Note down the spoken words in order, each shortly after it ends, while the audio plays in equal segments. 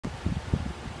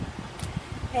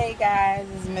Hey guys,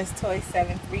 this is Miss Toy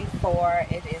 734.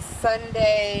 It is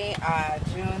Sunday,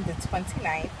 June the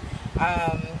 29th.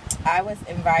 I was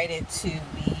invited to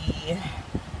be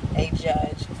a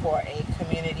judge for a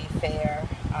community fair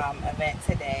event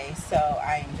today, so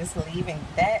I am just leaving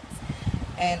that,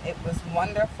 and it was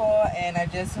wonderful. And I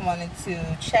just wanted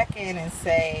to check in and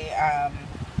say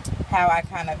how I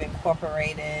kind of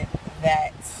incorporated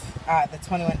that the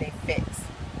 21 Day Fix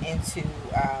into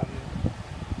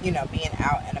being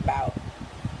out and about.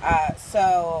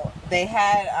 So they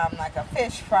had like a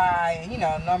fish fry,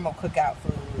 normal cookout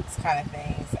foods kind of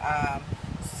things.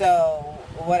 So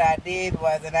what I did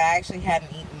was, and I actually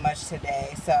hadn't eaten much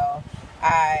today, so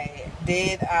I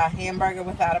did a hamburger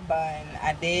without a bun.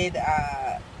 I did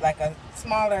like a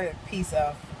smaller piece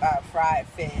of fried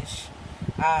fish.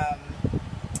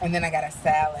 And then I got a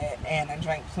salad, and I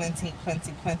drank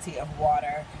plenty of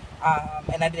water.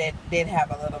 And I did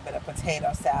have a little bit of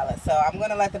potato salad. So I'm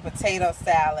going to let the potato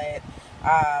salad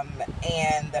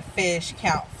and the fish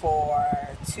count for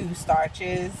 2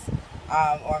 starches,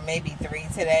 or maybe 3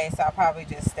 today. So I'll probably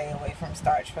just stay away from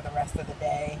starch for the rest of the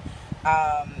day.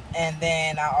 And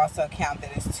then I also count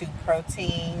that as 2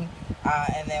 protein,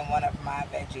 and then 1 of my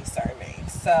veggie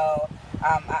servings. So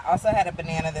I also had a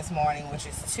banana this morning, which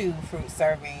is 2 fruit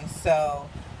servings. So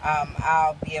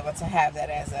I'll be able to have that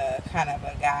as a kind of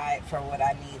a guide for what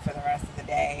I need for the rest of the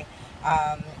day.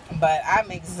 But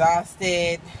I'm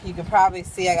exhausted. You can probably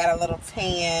see I got a little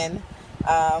tan,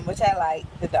 which I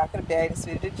like. The darker the berry, the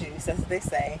sweeter the juice, that's what they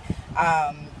say.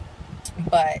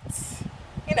 But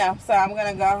so I'm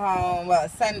going to go home. Well,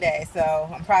 it's Sunday, so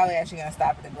I'm probably actually going to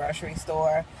stop at the grocery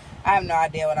store. I have no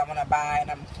idea what I'm going to buy,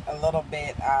 and I'm a little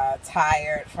bit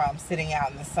tired from sitting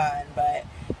out in the sun, but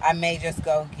I may just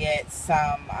go get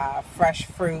some fresh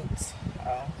fruit.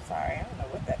 Oh, sorry. I don't know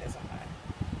what that is on my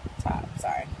top.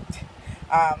 Sorry.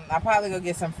 I'll probably go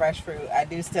get some fresh fruit. I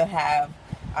do still have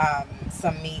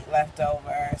some meat left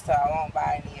over, so I won't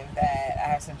buy any of that. I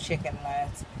have some chicken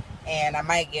left. And I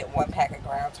might get 1 pack of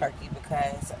ground turkey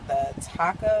because the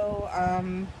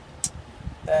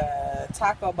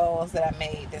taco bowls that I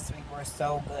made this week were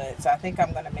so good. So I think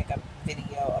I'm going to make a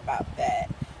video about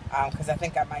that, because I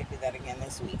think I might do that again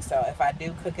this week. So if I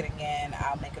do cook it again,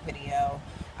 I'll make a video.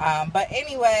 But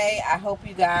anyway, I hope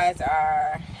you guys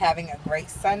are having a great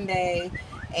Sunday.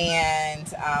 And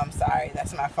sorry,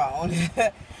 that's my phone.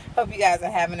 Hope you guys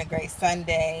are having a great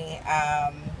Sunday.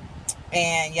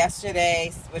 And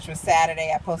yesterday, which was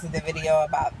Saturday, I posted the video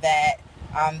about that.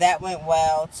 That went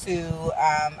well too.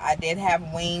 I did have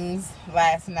wings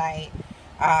last night.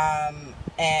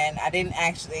 And I didn't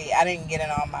get in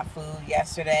on my food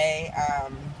yesterday.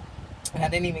 And I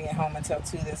didn't even get home until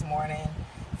 2 this morning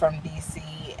from DC.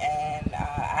 And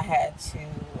I had to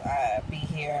be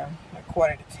here at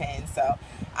 9:45. So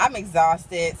I'm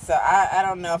exhausted. So I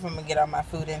don't know if I'm going to get all my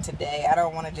food in today. I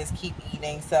don't want to just keep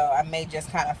eating. So I may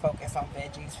just kind of focus on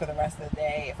veggies for the rest of the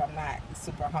day if I'm not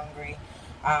super hungry.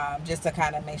 Just to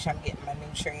kind of make sure I'm getting my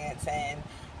nutrients in.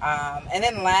 And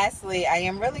then lastly, I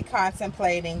am really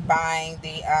contemplating buying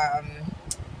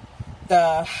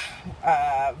the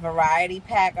variety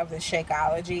pack of the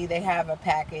Shakeology. They have a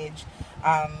package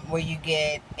where you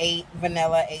get 8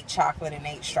 vanilla, 8 chocolate, and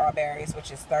 8 strawberries,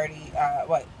 which is 30.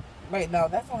 Wait, no,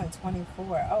 that's only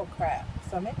 24. Oh, crap.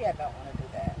 So maybe I don't want to do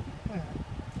that.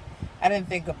 I didn't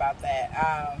think about that.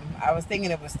 I was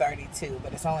thinking it was 32,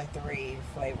 but it's only 3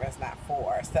 flavors, not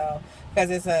 4. So, because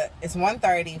it's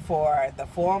 $130 for the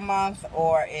full month,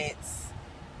 or it's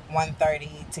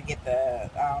 $130 to get the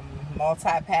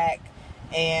multi-pack.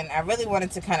 And I really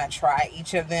wanted to kind of try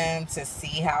each of them to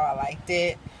see how I liked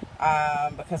it.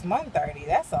 Because $130,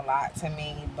 that's a lot to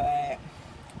me, but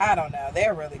I don't know.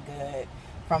 They're really good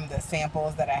from the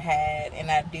samples that I had,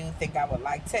 and I do think I would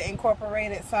like to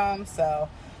incorporate it some. So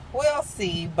we'll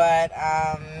see. But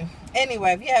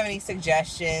anyway, if you have any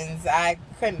suggestions, I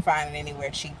couldn't find it anywhere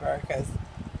cheaper because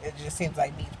it just seems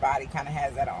like Beachbody kind of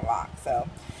has that on lock. So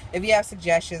if you have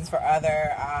suggestions for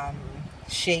other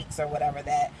shakes or whatever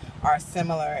that are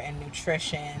similar in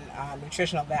nutrition,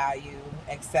 nutritional value,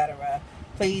 etc.,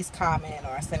 please comment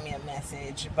or send me a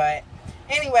message. But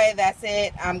anyway, that's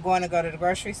it. I'm going to go to the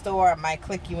grocery store. I might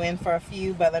click you in for a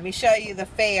few, but let me show you the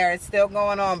fair. It's still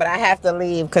going on, but I have to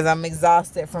leave because I'm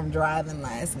exhausted from driving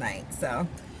last night. So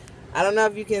I don't know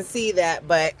if you can see that,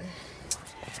 but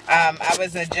I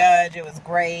was a judge. It was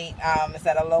great. It's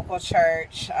at a local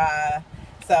church.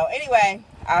 So anyway,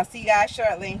 I'll see you guys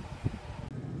shortly.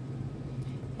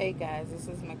 Hey guys, this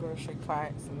is my grocery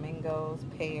cart. Some mangoes,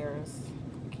 pears,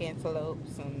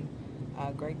 cantaloupes, and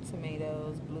grape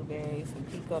tomatoes, blueberries, some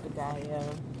pico de gallo,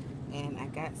 and I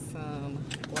got some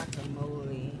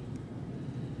guacamole.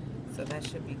 So that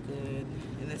should be good.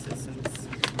 And this is some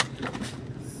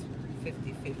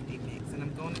 50-50 mix. And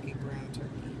I'm going to get ground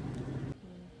turkey.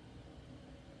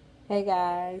 Hey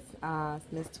guys,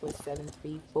 it's Miss Twist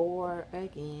 734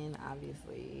 again.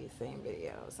 Obviously, same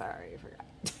video. Sorry, I forgot.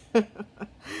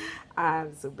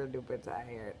 I'm super duper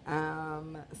tired.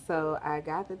 So I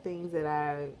got the things that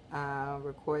I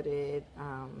recorded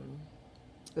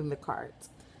in the cart.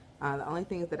 The only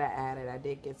things that I added, I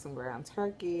did get some ground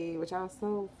turkey, which I was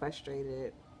so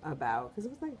frustrated about because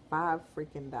it was like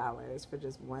 $5 for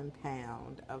just 1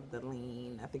 pound of the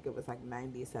lean. I think it was like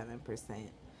 97%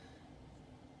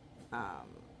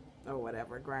 or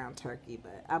whatever ground turkey,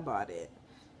 but I bought it.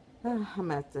 I'm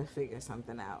gonna have to figure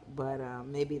something out, but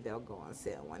maybe they'll go on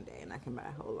sale one day and I can buy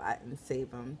a whole lot and save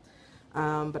them.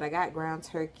 But I got ground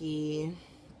turkey.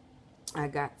 I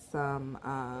got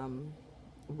some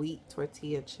wheat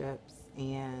tortilla chips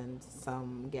and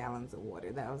some gallons of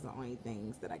water. That was the only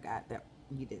things that I got that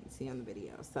you didn't see on the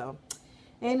video. So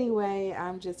anyway,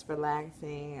 I'm just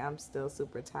relaxing. I'm still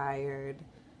super tired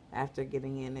after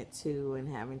getting in at 2 and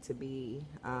having to be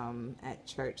at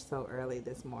church so early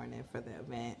this morning for the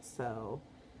event. So,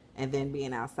 and then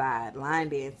being outside line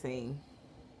dancing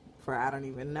for I don't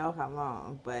even know how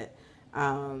long, but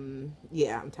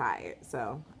yeah, I'm tired.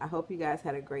 So I hope you guys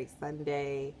had a great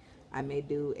Sunday. I may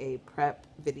do a prep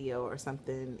video or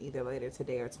something either later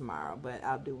today or tomorrow, but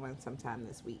I'll do one sometime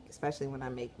this week, especially when I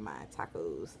make my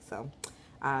tacos. So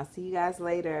see you guys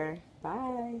later.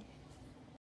 Bye.